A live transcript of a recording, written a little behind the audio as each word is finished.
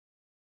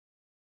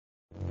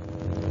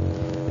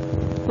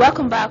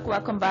Welcome back,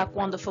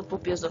 wonderful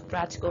pupils of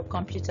Practical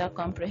Computer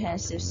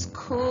Comprehensive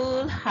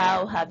School.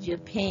 How have you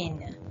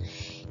been?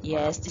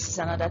 Yes, this is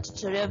another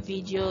tutorial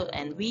video,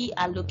 and we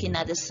are looking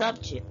at the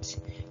subject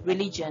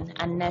Religion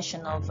and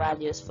National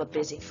Values for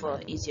Basic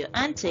 4. Is your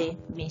auntie,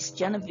 Miss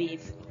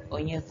Genevieve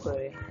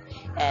Onyekure.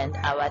 And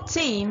our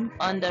theme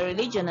under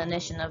Religion and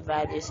National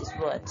Values is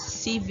what?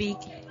 Civic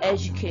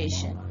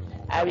education.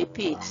 I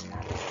repeat,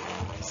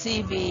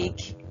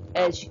 civic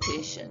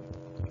education.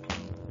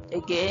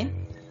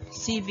 Again,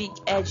 civic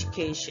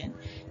education.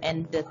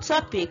 And the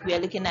topic we are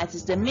looking at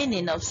is the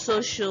meaning of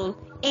social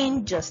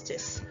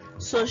injustice.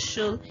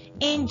 Social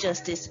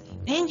injustice.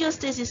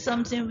 Injustice is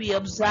something we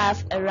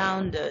observe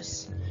around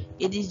us.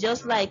 It is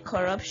just like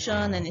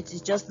corruption, and it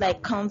is just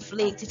like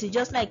conflict. It is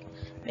just like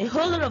a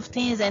whole lot of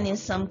things, and in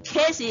some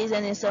cases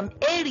and in some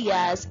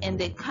areas in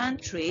the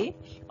country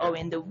or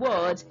in the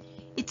world,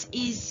 it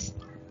is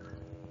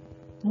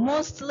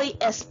mostly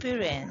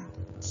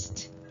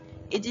experienced.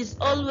 It is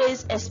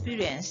always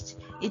experienced.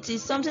 It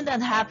is something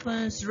that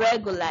happens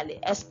regularly,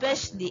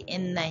 especially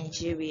in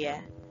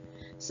Nigeria.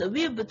 So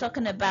we'll be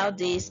talking about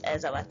this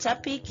as our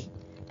topic,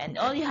 and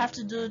all you have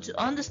to do to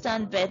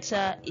understand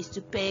better is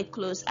to pay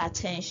close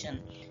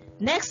attention.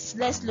 Next,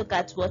 let's look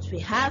at what we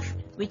have,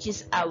 which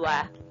is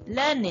our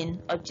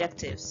learning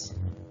objectives.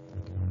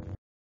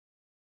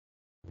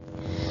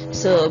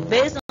 So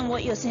based on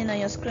what you're seeing on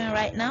your screen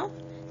right now,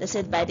 they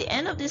said by the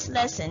end of this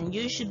lesson,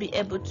 you should be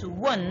able to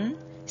 1.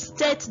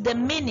 State the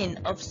meaning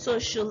of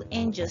social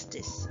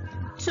injustice.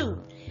 2.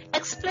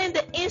 Explain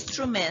the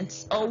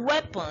instruments or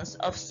weapons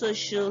of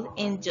social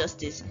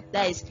injustice.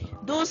 That is,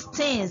 those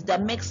things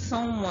that make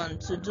someone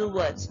to do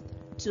what?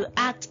 To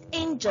act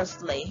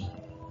unjustly,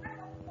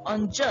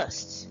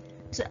 unjust,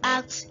 to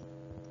act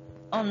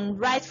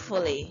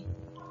unrightfully,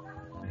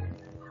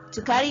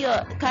 to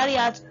carry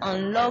out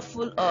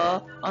unlawful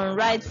or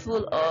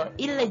unrightful or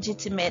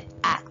illegitimate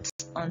acts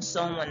on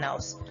someone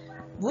else.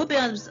 We'll be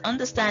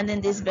understanding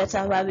this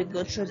better while we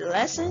go through the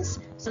lessons.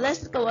 So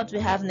let's look at what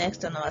we have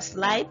next on our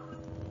slide.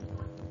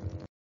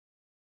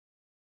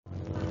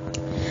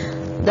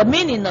 The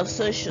meaning of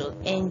social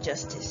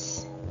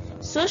injustice.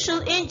 Social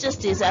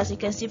injustice, as you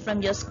can see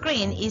from your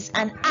screen, is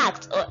an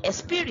act or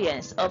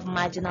experience of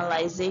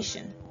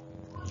marginalization.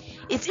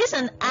 It is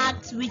an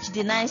act which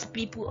denies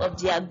people of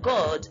their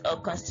God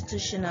or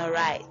constitutional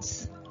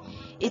rights.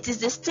 It is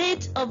the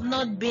state of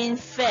not being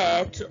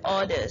fair to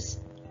others.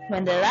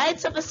 When the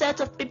rights of a set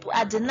of people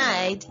are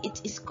denied,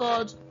 it is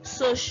called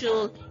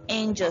social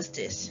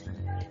injustice.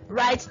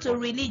 Right to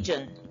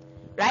religion.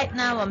 Right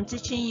now I'm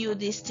teaching you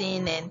this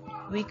thing, and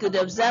we could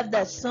observe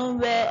that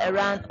somewhere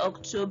around around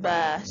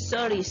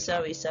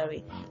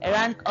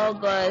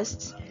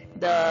August,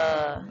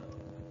 the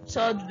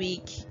 3rd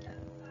week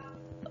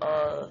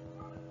or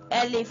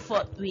early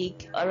 4th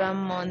week, around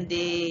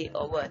Monday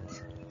or what,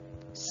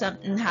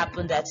 something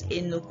happened at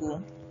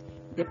Enugu.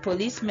 The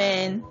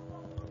policemen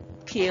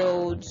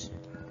killed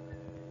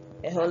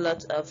a whole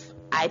lot of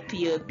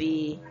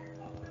IPOB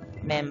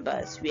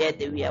members where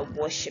they were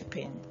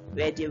worshiping,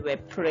 where they were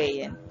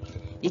praying.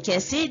 You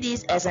can see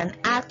this as an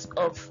act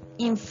of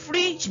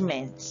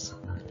infringement,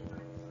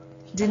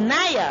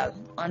 denial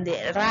on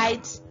the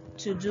right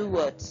to do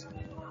what?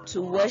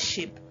 To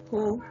worship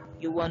who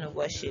you want to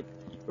worship.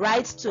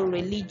 Right to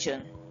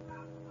religion,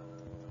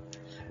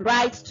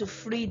 right to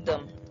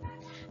freedom.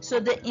 So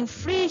they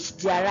infringe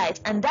their right,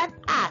 and that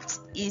act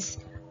is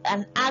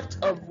an act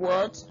of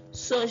what?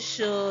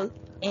 Social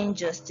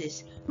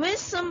injustice. When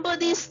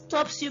somebody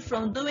stops you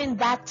from doing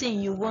that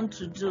thing you want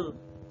to do,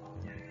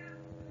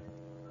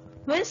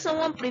 when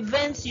someone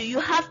prevents you, you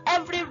have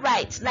every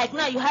right. Like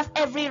now, you have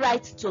every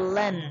right to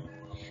learn.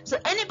 So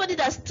anybody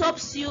that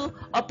stops you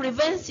or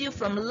prevents you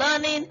from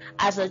learning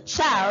as a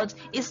child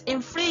is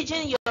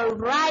infringing your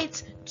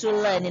right to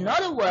learn. In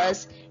other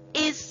words,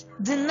 it's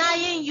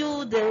denying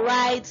you the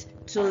right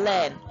to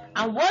learn.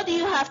 And what do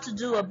you have to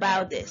do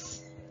about this?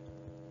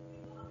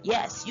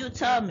 Yes, you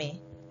tell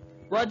me.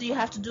 What do you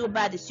have to do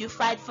about this? You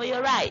fight for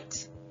your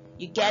right.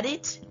 You get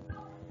it?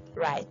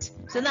 Right.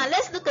 So now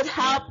let's look at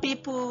how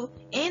people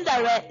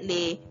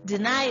indirectly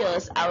deny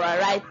us our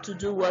right to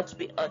do what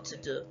we ought to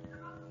do.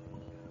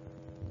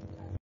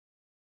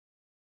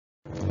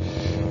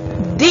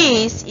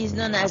 This is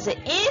known as the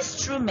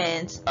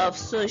instrument of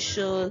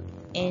social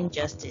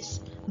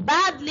injustice.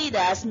 Bad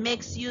leaders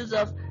make use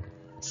of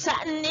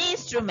certain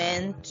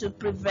instruments to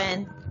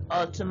prevent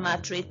or to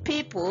maltreat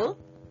people.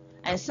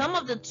 And some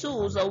of the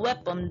tools or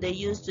weapons they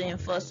use to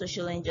enforce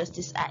social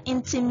injustice are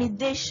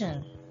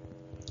intimidation.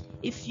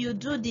 If you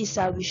do this,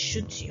 I will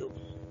shoot you.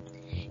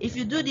 If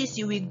you do this,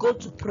 you will go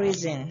to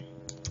prison.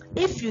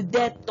 If you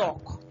dare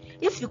talk,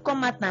 if you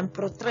come out and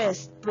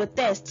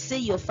protest, say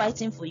you're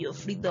fighting for your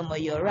freedom or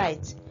your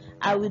right,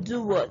 I will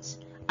do what?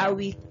 I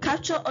will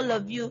capture all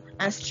of you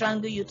and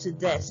strangle you to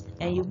death,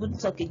 and you wouldn't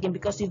talk again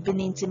because you've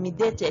been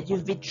intimidated,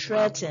 you've been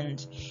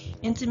threatened.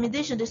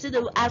 Intimidation, they say they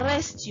will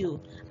arrest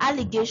you.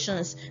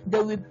 Allegations,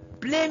 they will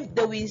blame,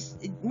 they will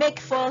make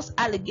false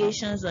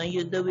allegations on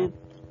you, they will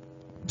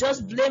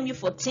just blame you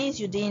for things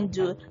you didn't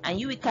do, and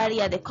you will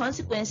carry out the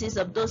consequences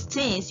of those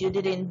things you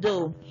didn't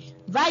do.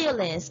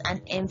 Violence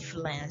and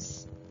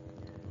influence.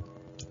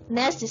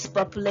 Next is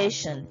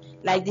population.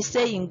 Like the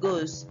saying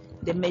goes,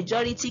 the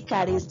majority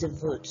carries the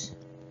vote.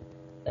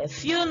 A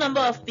few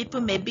number of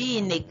people may be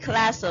in a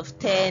class of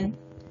 10,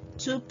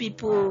 2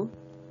 people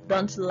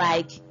don't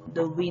like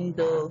the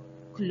window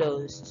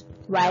closed,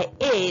 while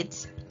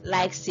 8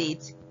 likes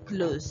it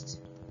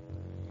closed.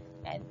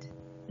 And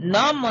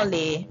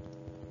normally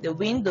the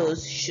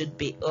windows should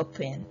be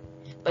open,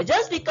 but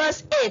just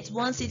because 8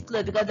 wants it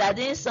closed because they're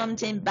doing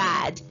something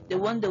bad, they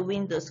want the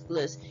windows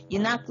closed, you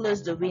now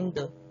close the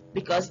window,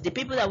 because the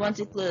people that want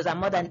it closed are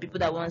more than the people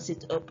that want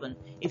it open.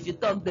 If you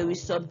talk, they will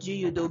subdue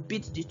you, they'll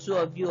beat the 2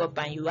 of you up,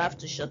 and you have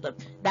to shut up.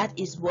 That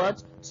is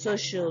what?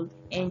 Social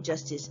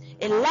injustice.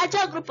 A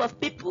larger group of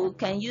people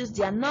can use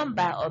their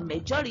number or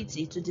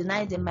majority to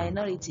deny the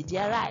minority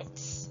their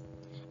rights,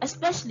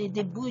 especially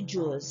the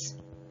bourgeois.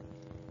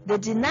 They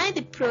deny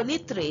the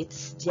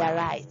proletariats their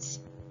rights.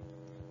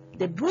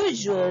 The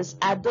bourgeois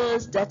are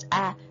those that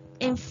are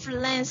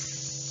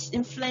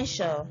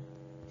influential,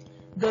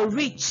 the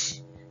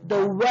rich,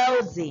 the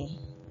wealthy.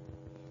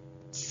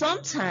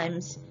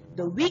 Sometimes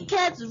the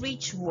wicked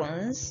rich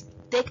ones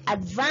take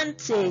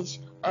advantage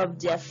of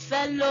their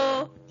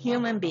fellow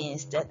human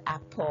beings that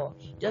are poor.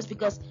 Just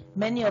because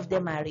many of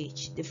them are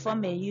rich, they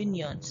form a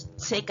union to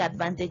take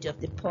advantage of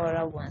the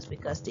poorer ones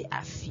because they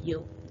are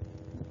few.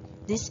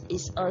 This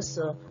is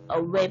also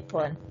a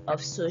weapon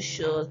of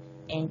social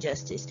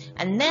injustice.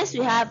 And next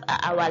we have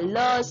our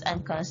laws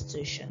and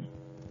constitution.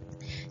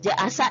 There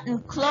are certain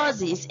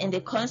clauses in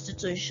the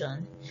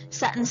Constitution,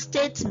 certain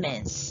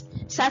statements,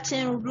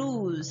 certain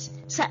rules,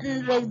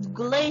 certain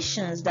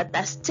regulations that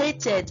are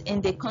stated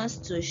in the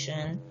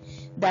Constitution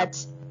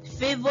that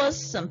favors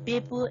some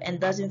people and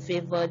doesn't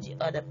favor the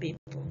other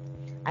people.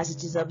 As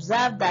it is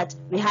observed that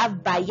we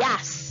have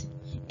bias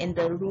in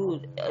the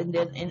rule,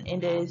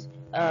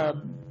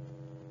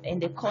 in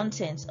the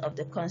contents of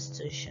the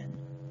Constitution.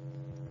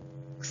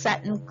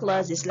 Certain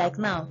clauses, like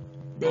now,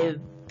 the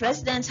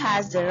President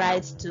has the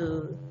right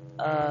to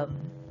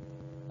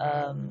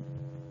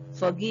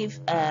forgive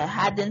a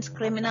hardened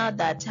criminal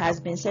that has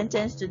been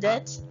sentenced to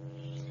death,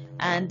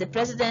 and the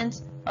President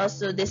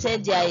also, they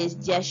said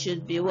there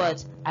should be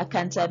what?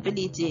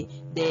 Accountability.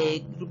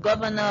 The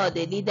governor or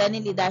the leader, any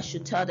leader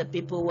should tell the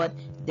people what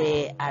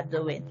they are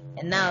doing.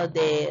 And now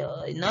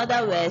in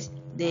other words,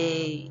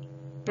 the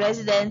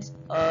president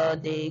or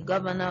the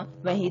governor,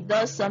 when he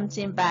does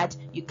something bad,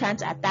 you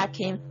can't attack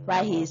him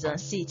while he is on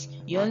seat.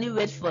 You only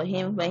wait for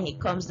him when he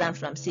comes down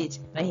from seat.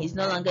 When he's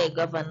no longer a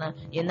governor,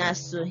 you now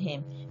sue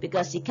him,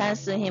 because you can't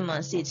sue him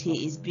on seat.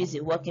 He is busy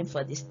working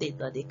for the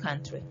state or the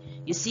country.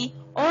 You see,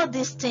 all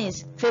these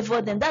things favor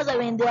them. That's why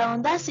when they are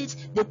on that seat,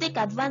 they take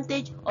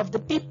advantage of the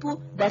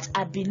people that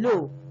are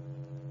below.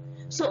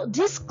 So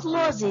these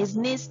clauses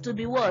needs to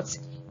be what?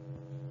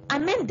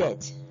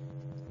 Amended.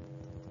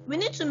 We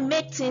need to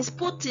make things,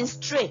 put things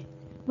straight.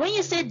 When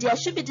you say there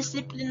should be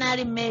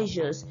disciplinary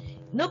measures,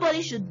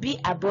 nobody should be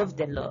above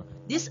the law.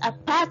 These are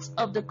part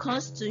of the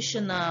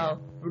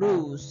constitutional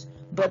rules,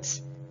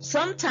 but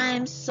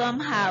sometimes,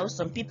 somehow,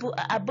 some people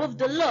are above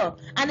the law,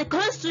 and the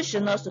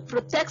Constitution also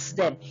protects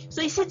them.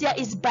 So you see, there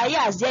is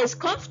bias, there is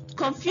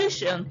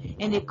confusion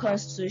in the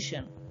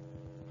Constitution.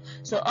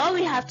 So all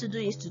we have to do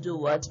is to do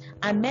what?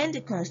 Amend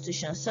the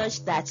Constitution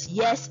such that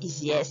yes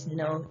is yes,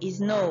 no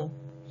is no.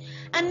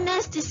 And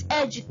next is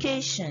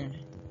education.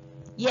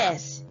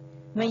 Yes,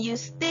 when you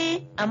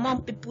stay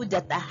among people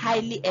that are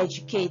highly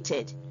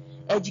educated,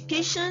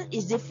 education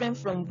is different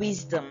from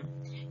wisdom.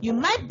 You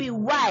might be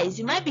wise,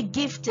 you might be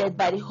gifted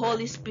by the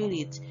Holy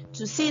Spirit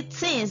to see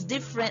things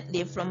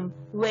differently from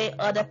where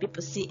other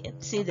people see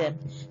them.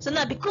 So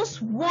now,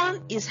 because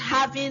one is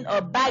having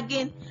or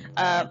bagging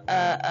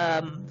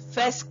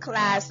first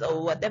class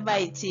or whatever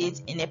it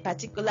is in a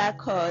particular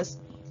course,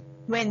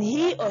 when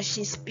he or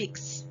she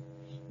speaks,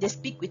 they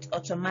speak with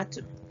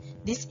automatum.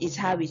 This is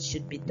how it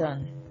should be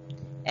done.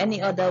 Any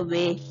other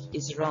way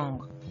is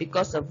wrong.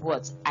 Because of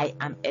what? I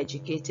am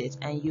educated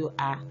and you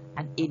are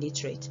an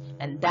illiterate.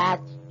 And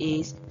that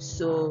is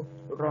so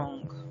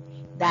wrong.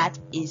 That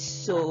is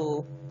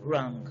so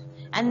wrong.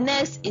 And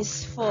next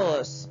is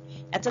force.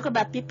 I talk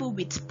about people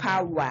with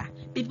power,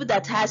 people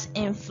that has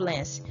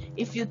influence.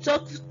 If you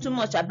talk too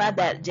much about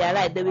that, they are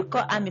right. They will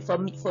call army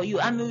for you.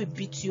 Army will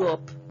beat you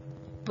up.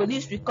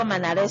 Police will come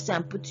and arrest you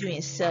and put you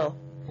in cell.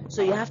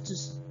 So you have to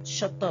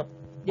shut up.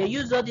 They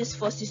use all these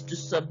forces to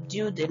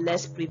subdue the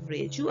less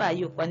privileged. Who are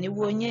you?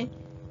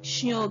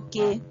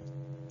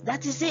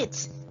 That is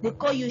it. They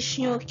call you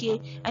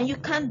Shinyoke, and you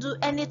can't do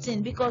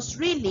anything because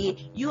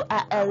really you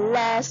are a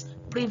less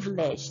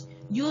privileged.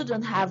 You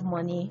don't have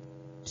money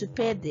to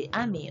pay the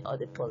army or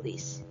the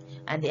police.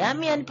 And the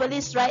army and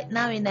police right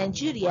now in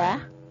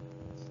Nigeria,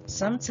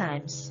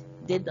 sometimes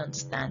they don't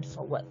stand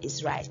for what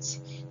is right.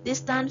 They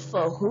stand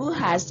for who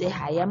has the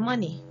higher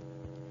money.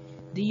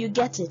 Do you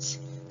get it?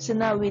 So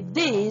now with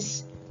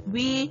this,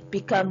 we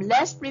become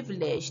less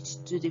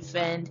privileged to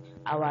defend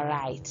our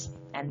rights,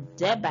 and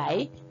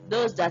thereby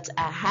those that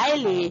are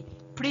highly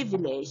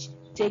privileged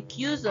take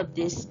use of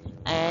this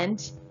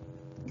and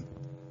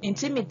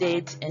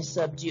intimidate and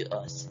subdue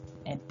us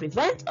and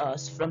prevent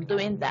us from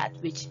doing that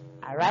which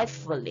are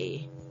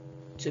rightfully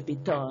to be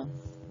done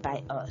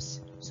by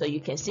us. So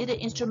you can see the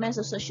instruments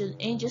of social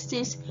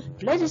injustice.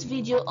 Play this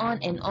video on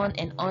and on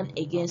and on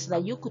again so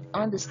that you could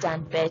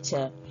understand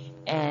better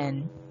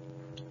and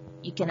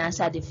you can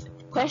answer the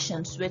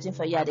questions waiting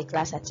for you at the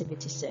class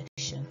activity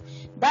section.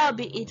 That'll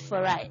be it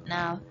for right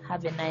now.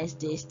 Have a nice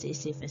day, stay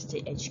safe and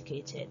stay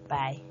educated.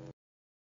 Bye.